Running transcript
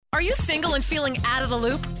Are you single and feeling out of the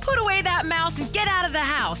loop? Put away that mouse and get out of the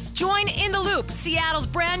house. Join In the Loop, Seattle's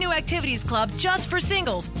brand new activities club just for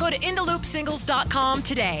singles. Go to intheloopsingles.com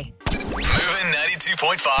today. Moving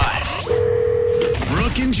 92.5.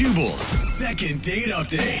 Brooke and Jubal's second date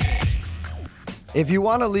update. If you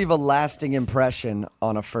want to leave a lasting impression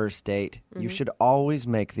on a first date, you should always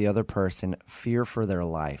make the other person fear for their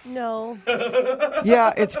life. No.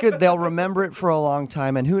 Yeah, it's good. They'll remember it for a long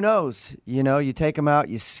time. And who knows? You know, you take them out,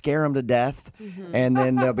 you scare them to death, and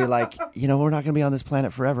then they'll be like, you know, we're not going to be on this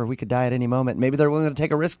planet forever. We could die at any moment. Maybe they're willing to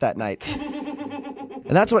take a risk that night.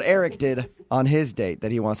 And that's what Eric did on his date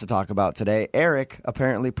that he wants to talk about today. Eric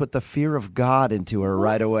apparently put the fear of God into her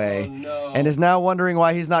right away and is now wondering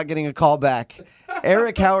why he's not getting a call back.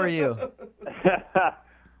 Eric, how are you?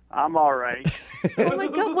 I'm all right. Oh, my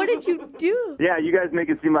God. What did you do? Yeah, you guys make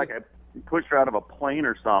it seem like I pushed her out of a plane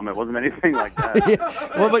or something. It wasn't anything like that.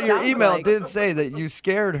 Yeah. Well, but your Sounds email like- did say that you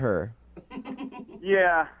scared her.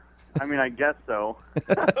 Yeah, I mean, I guess so.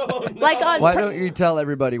 Like on Why don't you tell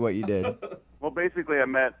everybody what you did? Well, basically,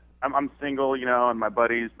 I'm single, you know, and my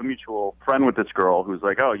buddy's a mutual friend with this girl who's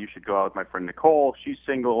like, oh, you should go out with my friend Nicole. She's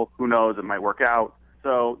single. Who knows? It might work out.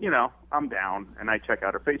 So, you know, I'm down, and I check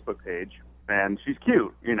out her Facebook page, and she's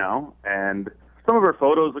cute, you know, and some of her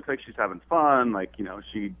photos look like she's having fun, like, you know,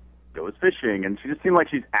 she goes fishing, and she just seemed like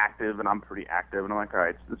she's active, and I'm pretty active, and I'm like, all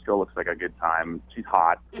right, this girl looks like a good time. She's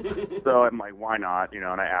hot. So I'm like, why not, you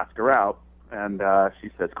know, and I ask her out, and she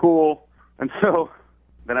says, cool. And so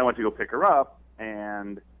then I went to go pick her up,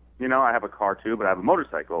 and, you know, I have a car too, but I have a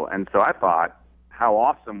motorcycle, and so I thought, how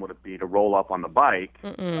awesome would it be to roll up on the bike?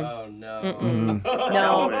 Oh, no.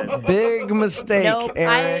 No. Big mistake, Nope.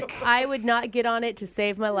 Eric. I would not get on it to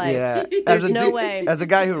save my life. Yeah, There's no way. As a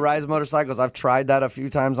guy who rides motorcycles, I've tried that a few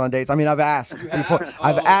times on dates. I mean, I've asked before.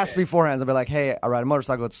 I've asked beforehand. I'll be like, "Hey, I ride a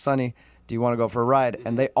motorcycle. It's sunny. Do you want to go for a ride?"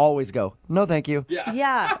 And they always go, "No, thank you."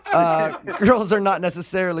 Yeah. Girls are not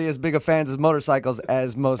necessarily as big of fans of motorcycles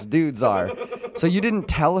as most dudes are. So you didn't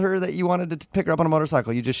tell her that you wanted to pick her up on a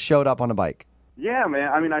motorcycle. You just showed up on a bike. Yeah,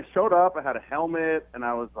 man. I mean, I showed up, I had a helmet, and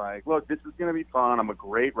I was like, look, this is going to be fun. I'm a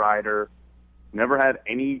great rider. Never had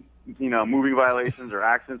any, you know, moving violations or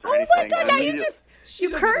accidents or Oh, anything. my God. And Now immediate- you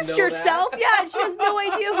doesn't cursed know yourself. that. Yeah, she has no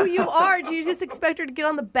idea who you are. Do you just expect her to get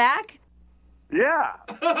on the back? Yeah.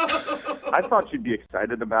 I thought she'd be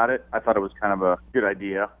excited about it. I thought it was kind of a good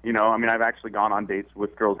idea. You know, I mean, I've actually gone on dates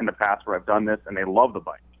with girls in the past where I've done this, and they love the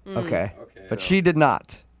bike. Okay. Okay. But she did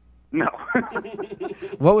not. No.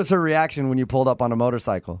 What was her reaction when you pulled up on a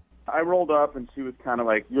motorcycle? I rolled up, and she was kind of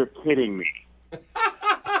like, you're kidding me.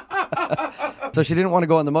 So she didn't want to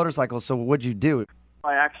go on the motorcycle, so what'd you do?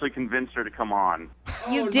 I actually convinced her to come on.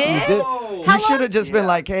 You did? Did- Oh, How you should long- have just been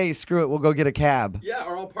like, hey, screw it, we'll go get a cab. yeah,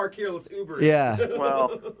 or I'll park here. Let's Uber. Yeah. Well,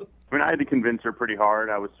 I mean, I had to convince her pretty hard.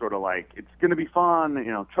 I was sort of like, it's going to be fun. You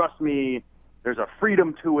know, trust me. There's a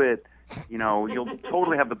freedom to it. You know, you'll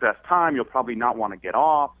totally have the best time. You'll probably not want to get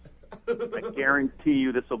off. I guarantee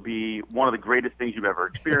you this will be one of the greatest things you've ever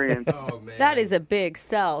experienced. Oh, man. That is a big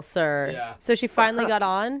sell, sir. Yeah. So she finally got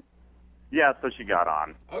on? Yeah, so she got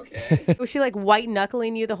on. Okay. Was she like white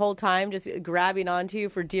knuckling you the whole time, just grabbing onto you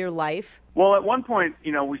for dear life? Well, at one point,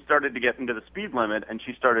 you know, we started to get into the speed limit, and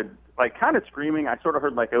she started, like, kind of screaming. I sort of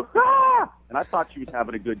heard, like, a, ah! And I thought she was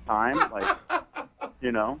having a good time, like,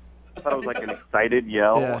 you know. I thought it was like an excited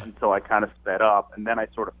yell, Yeah. and so I kind of sped up, and then I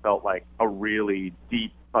sort of felt like a really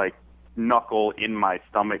deep, like, knuckle in my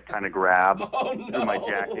stomach kind of grab through my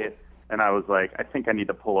jacket. And I was like, I think I need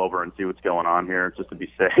to pull over and see what's going on here just to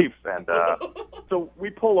be safe. And so we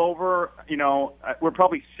pull over, you know, we're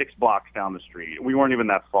probably 6 blocks down the street. We weren't even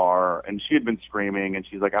that far. And she had been screaming, and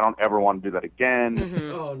she's like, I don't ever want to do that again.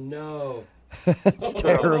 Oh, no. It's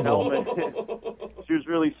terrible. She was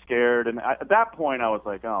really scared. And at that point, I was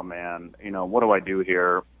like, oh, man, you know, what do I do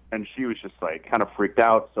here? And she was just like kind of freaked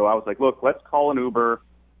out. So I was like, look, let's call an Uber,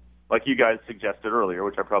 like you guys suggested earlier,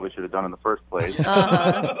 which I probably should have done in the first place.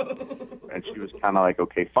 And she was kind of like,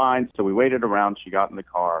 okay, fine. So we waited around. She got in the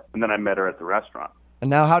car, and then I met her at the restaurant. And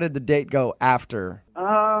now how did the date go after?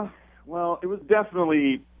 Well, it was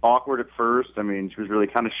definitely awkward at first. I mean, she was really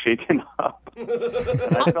kind of shaken up. And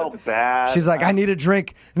I felt bad. She's like, I need a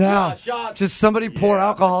drink now. Yeah, shots. Just somebody pour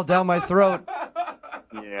alcohol down my throat.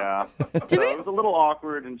 Yeah. So it was a little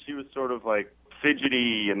awkward, and she was sort of like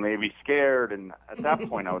fidgety and maybe scared. And at that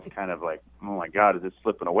point, I was kind of like, oh, my God, is this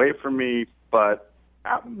slipping away from me? But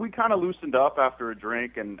we kind of loosened up after a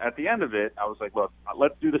drink. And at the end of it, I was like, look,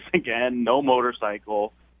 let's do this again. No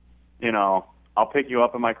motorcycle. You know, I'll pick you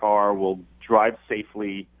up in my car. We'll drive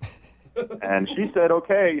safely. And she said,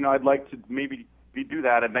 okay, you know, I'd like to maybe do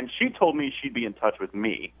that. And then she told me she'd be in touch with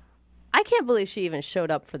me. I can't believe she even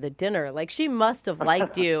showed up for the dinner. Like, she must have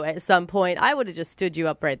liked you at some point. I would have just stood you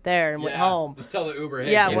up right there and went home. Just tell the Uber,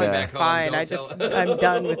 hey, Yeah, get well, me back it's home. fine. Don't I'm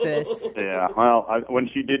done with this. Yeah, well, when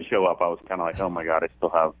she did show up, I was kind of like, oh my God, I still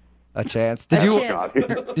have A chance. A Did you chance.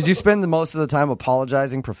 did you spend the most of the time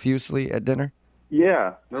apologizing profusely at dinner?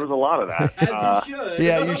 Yeah, there was a lot of that. As you should.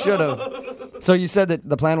 Yeah, you should have. So you said that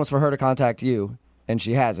the plan was for her to contact you, and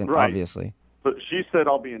she hasn't, Right. obviously. But she said,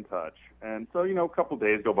 I'll be in touch. And so, a couple of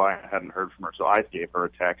days go by and I hadn't heard from her. So I gave her a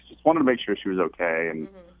text. Just wanted to make sure she was okay. And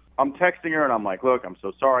I'm texting her and I'm like, look, I'm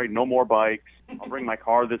so sorry. No more bikes. I'll bring my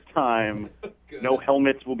car this time. No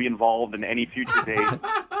helmets will be involved in any future date.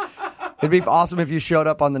 It'd be awesome if you showed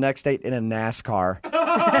up on the next date in a NASCAR.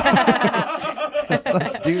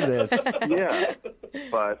 Let's do this. Yeah.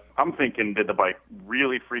 But I'm thinking, did the bike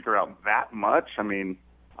really freak her out that much? I mean,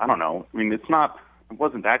 I don't know. I mean, it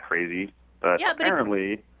wasn't that crazy. But Yeah, but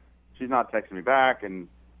apparently she's not texting me back and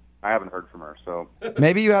I haven't heard from her. So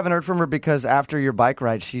Maybe you haven't heard from her because after your bike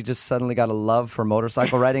ride, she just suddenly got a love for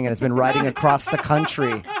motorcycle riding and has been riding across the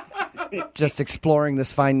country, just exploring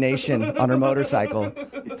this fine nation on her motorcycle.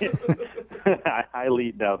 I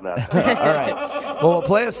highly doubt that. All right. Well, we'll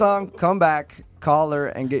play a song, come back, call her,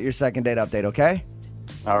 and get your second date update, okay?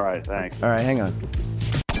 All right, thanks. All right, hang on.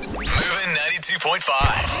 Moving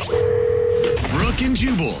 92.5. Brooke and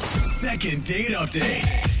Jubal's second date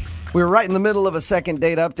update. We're right in the middle of a second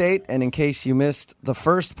date update, and in case you missed the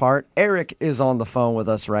first part, Eric is on the phone with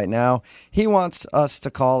us right now. He wants us to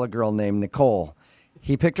call a girl named Nicole.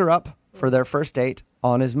 He picked her up for their first date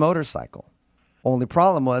on his motorcycle. Only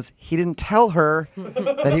problem was he didn't tell her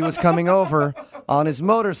that he was coming over on his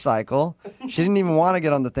motorcycle. She didn't even want to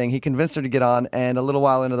get on the thing. He convinced her to get on, and a little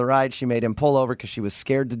while into the ride, she made him pull over because she was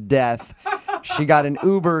scared to death. She got an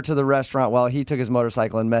Uber to the restaurant while he took his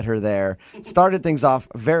motorcycle and met her there. Started things off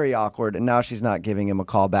very awkward, and now she's not giving him a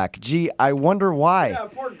call back. Gee, I wonder why. Yeah,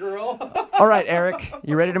 poor girl. All right, Eric,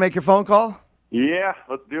 you ready to make your phone call? Yeah,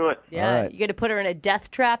 let's do it. Yeah, All right. you going to put her in a death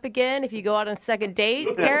trap again if you go out on a second date,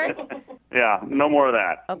 Eric? Yeah, no more of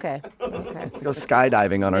that. Okay. Let's go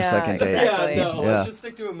skydiving on our Yeah, second date. exactly. Yeah, no, Yeah. let's just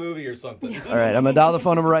stick to a movie or something. All right, I'm going to dial the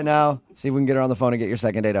phone number right now, see if we can get her on the phone and get your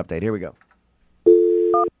second date update. Here we go.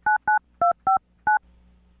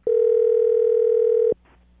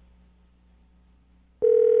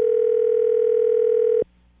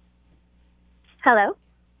 Hello.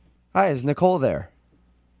 Hi, is Nicole there?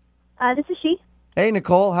 This is she. Hey,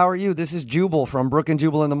 Nicole, how are you? This is Jubal from Brook and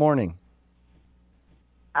Jubal in the Morning.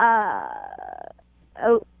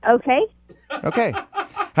 Oh, okay. Okay.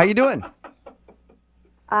 How you doing?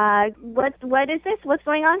 What is this? What's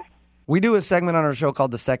going on? We do a segment on our show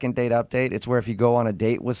called the Second Date Update. It's where if you go on a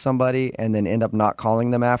date with somebody and then end up not calling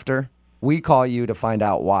them after, we call you to find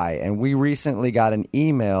out why. And we recently got an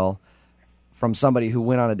email from somebody who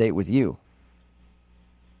went on a date with you.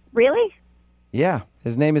 Really? Yeah,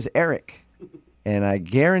 his name is Eric. And I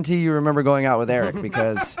guarantee you remember going out with Eric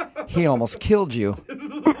because he almost killed you.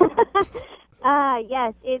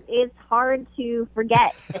 Yes. It is hard to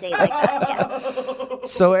forget a day like that.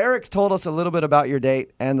 Yes. So Eric told us a little bit about your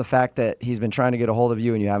date and the fact that he's been trying to get a hold of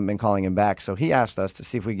you and you haven't been calling him back. So he asked us to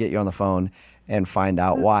see if we could get you on the phone and find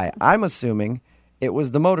out why. I'm assuming it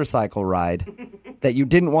was the motorcycle ride that you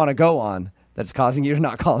didn't want to go on that's causing you to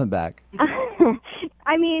not call him back.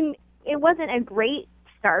 I mean, it wasn't a great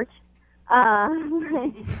start.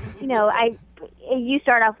 You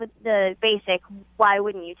start off with the basic, why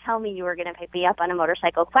wouldn't you tell me you were going to pick me up on a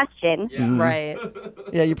motorcycle question? Right.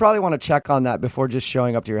 Yeah, you probably want to check on that before just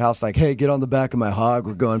showing up to your house like, hey, get on the back of my hog.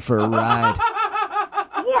 We're going for a ride.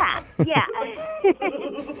 Yeah.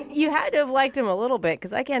 You had to have liked him a little bit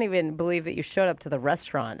because I can't even believe that you showed up to the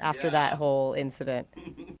restaurant after that whole incident.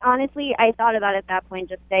 Honestly, I thought about at that point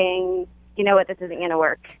just saying, you know what, this isn't going to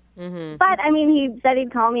work. Mm-hmm. But, I mean, he said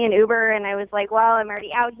he'd call me an Uber, and I was like, well, I'm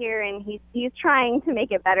already out here, and he's trying to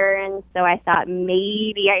make it better, and so I thought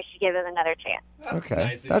maybe I should give him another chance. Okay.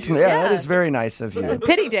 Nice of That's you. that is very nice of you.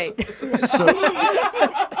 Pity date.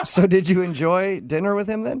 So did you enjoy dinner with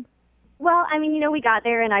him then? Well, I mean, we got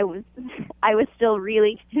there, and I was still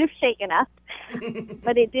really kind of shaken up.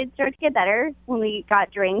 But it did start to get better when we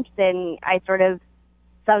got drinks, and I sort of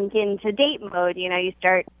sunk into date mode. You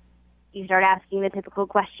start asking the typical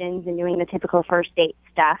questions and doing the typical first date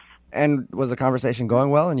stuff. And was the conversation going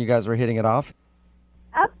well and you guys were hitting it off?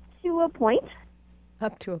 Up to a point.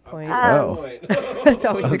 Up to a point. Oh. That's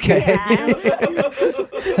always the Okay. Yeah.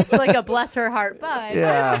 It's like a bless her heart. Bye.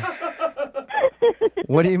 Yeah.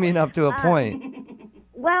 What do you mean up to a point?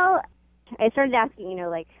 Well, I started asking,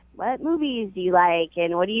 what movies do you like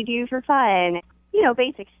and what do you do for fun?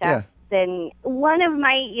 Basic stuff. Yeah. And one of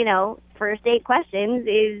my, first date questions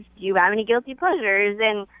is, do you have any guilty pleasures?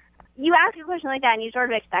 And you ask a question like that, and you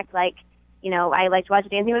sort of expect, like, I like to watch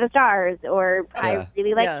Dancing with the Stars, or I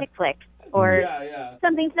really like chick flicks, or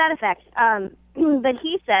something to that effect. But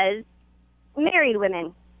he says married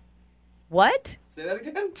women. What? Say that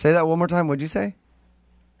again? Say that one more time. What'd you say?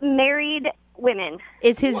 Married women.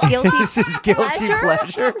 Is his guilty Is his guilty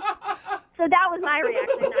pleasure? So that was my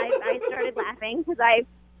reaction. I started laughing because I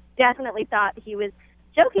definitely thought he was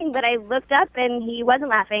joking, but I looked up and he wasn't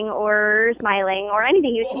laughing or smiling or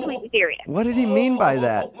anything. He was completely serious. What did he mean by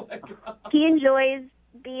that? Oh, my God. He enjoys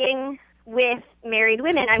being with married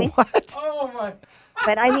women. I mean, What? Oh, my.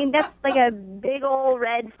 but I mean, that's like a big old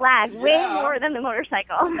red flag, way more than the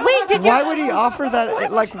motorcycle. Wait, did you? Why would he offer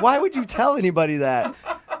that? Like, why would you tell anybody that?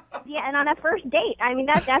 Yeah, and on a first date, I mean,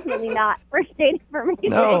 that's definitely not first date for me.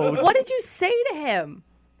 No. What did you say to him?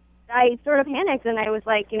 I sort of panicked, and I was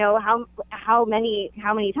like, how many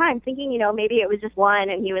times, thinking, maybe it was just one,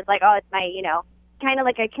 and he was like, oh, it's my, kind of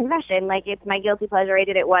like a confession, like it's my guilty pleasure. I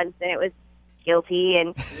did it once, and it was guilty,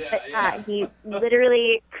 and he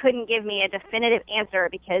literally couldn't give me a definitive answer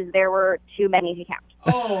because there were too many to count.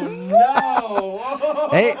 Oh, no.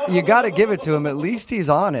 Hey, you got to give it to him. At least he's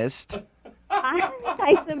honest.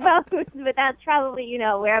 I suppose, but that's probably,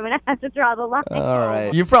 where I'm going to have to draw the line. All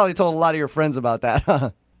right. You've probably told a lot of your friends about that,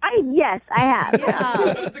 huh? Yes, I have.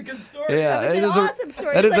 That's a good story. Yeah, It's it an is awesome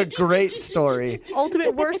story. That It's is a like- great story.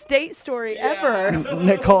 Ultimate worst date story ever.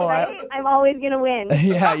 Nicole, I'm always going to win.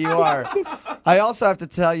 yeah, you are. I also have to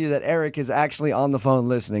tell you that Eric is actually on the phone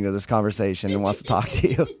listening to this conversation and wants to talk to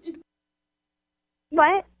you.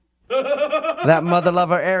 What? That mother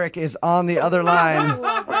lover Eric is on the other line.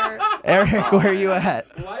 Lover. Eric, where are you at?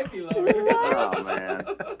 Wifey lover. Oh, man.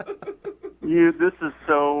 This is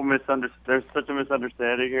so misunderstood. There's such a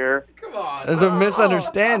misunderstanding here. Come on. There's a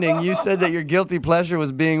misunderstanding. You said that your guilty pleasure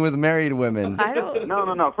was being with married women. I don't.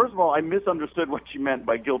 No. First of all, I misunderstood what you meant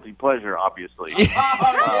by guilty pleasure, obviously.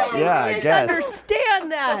 Yeah, I guess.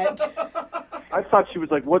 Understand that. I thought she was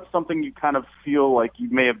like, what's something you kind of feel like you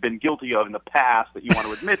may have been guilty of in the past that you want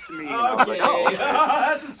to admit to me? And I was like, oh, okay.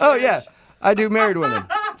 That's a Oh, yeah. I do married women.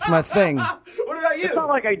 It's my thing. What about you? It's not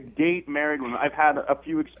like I date married women. I've had a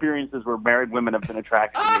few experiences where married women have been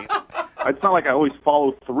attracted to me. It's not like I always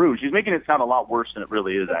follow through. She's making it sound a lot worse than it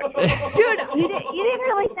really is, actually. Dude, you didn't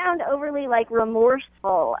really sound overly,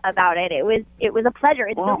 remorseful about it. It was a pleasure.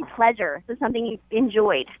 It's Wow. a pleasure. It's something you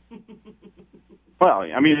enjoyed. Well,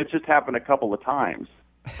 I mean, it just happened a couple of times.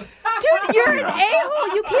 Dude, you're an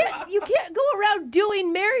a-hole. You can't go around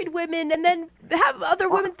doing married women and then have other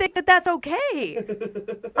women think that that's okay.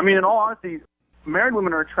 I mean, in all honesty, married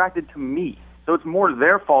women are attracted to me. So it's more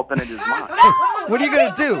their fault than it is mine. What are you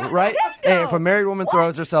going to do, right? Hey, if a married woman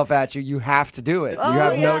throws herself at you, you have to do it. You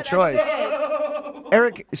have no choice.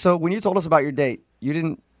 Eric, so when you told us about your date, you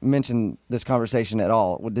didn't mention this conversation at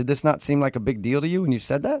all. Did this not seem like a big deal to you when you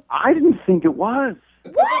said that? I didn't think it was.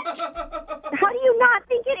 What? How do you not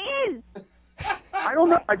think it is? I don't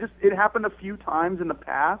know. It happened a few times in the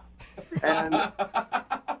past. And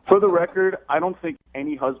for the record, I don't think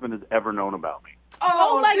any husband has ever known about me.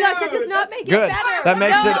 Oh my gosh, that does not make it Good. better. That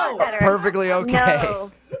makes No. it perfectly okay.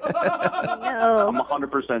 No. I'm No.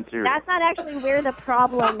 100% serious. That's not actually where the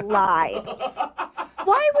problem lies.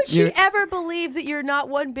 Why would she You- ever believe that you're not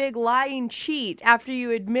one big lying cheat after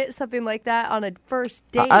you admit something like that on a first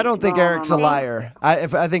date? I don't think Eric's a liar.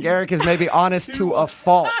 I think Eric is maybe honest to a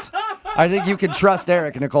fault. I think you can trust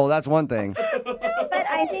Eric, Nicole. That's one thing. But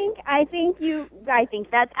I think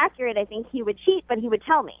that's accurate. I think he would cheat, but he would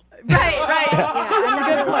tell me. Right. I'm That's a not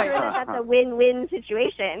good really point. sure that that's a win-win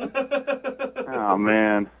situation. Oh,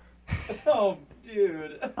 man. Oh,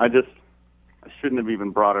 dude. I shouldn't have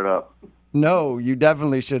even brought it up. No, you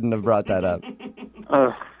definitely shouldn't have brought that up.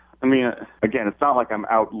 I mean, again, it's not like I'm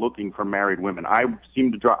out looking for married women. I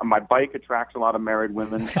seem to drive. My bike attracts a lot of married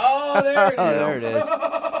women. Oh, there it is. Oh, there it is.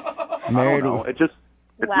 I Married don't know.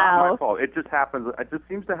 It's not Wow. my fault. It just happens. It just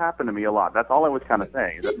seems to happen to me a lot. That's all I was kind of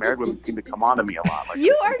saying. Is that married women seem to come on to me a lot. Like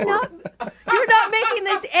You're not making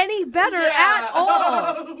this any better at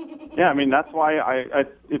all. Yeah, I mean that's why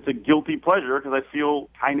it's a guilty pleasure because I feel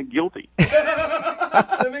kind of guilty.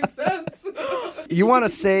 That makes sense. You want to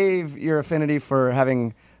save your affinity for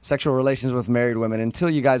having sexual relations with married women until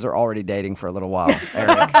you guys are already dating for a little while,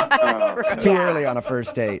 Eric. It's too early on a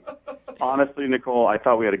first date. Honestly, Nicole, I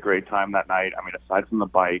thought we had a great time that night. I mean, aside from the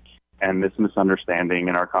bike and this misunderstanding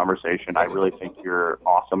in our conversation, I really think you're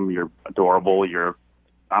awesome. You're adorable.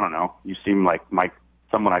 I don't know. You seem like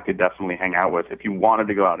someone I could definitely hang out with if you wanted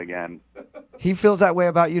to go out again. He feels that way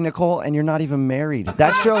about you, Nicole, and you're not even married.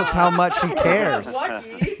 That shows how much he cares.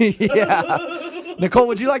 Lucky. Yeah. Nicole,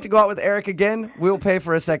 would you like to go out with Eric again? We'll pay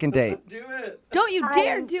for a second date. Do it. Don't you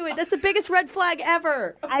dare do it. That's the biggest red flag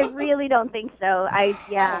ever. I really don't think so.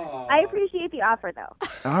 I appreciate the offer though.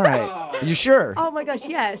 All right. You sure? Oh my gosh,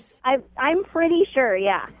 yes. I'm pretty sure.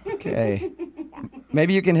 Yeah. Okay.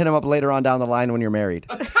 Maybe you can hit him up later on down the line when you're married.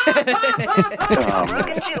 Brooke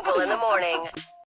and Jubal in the morning.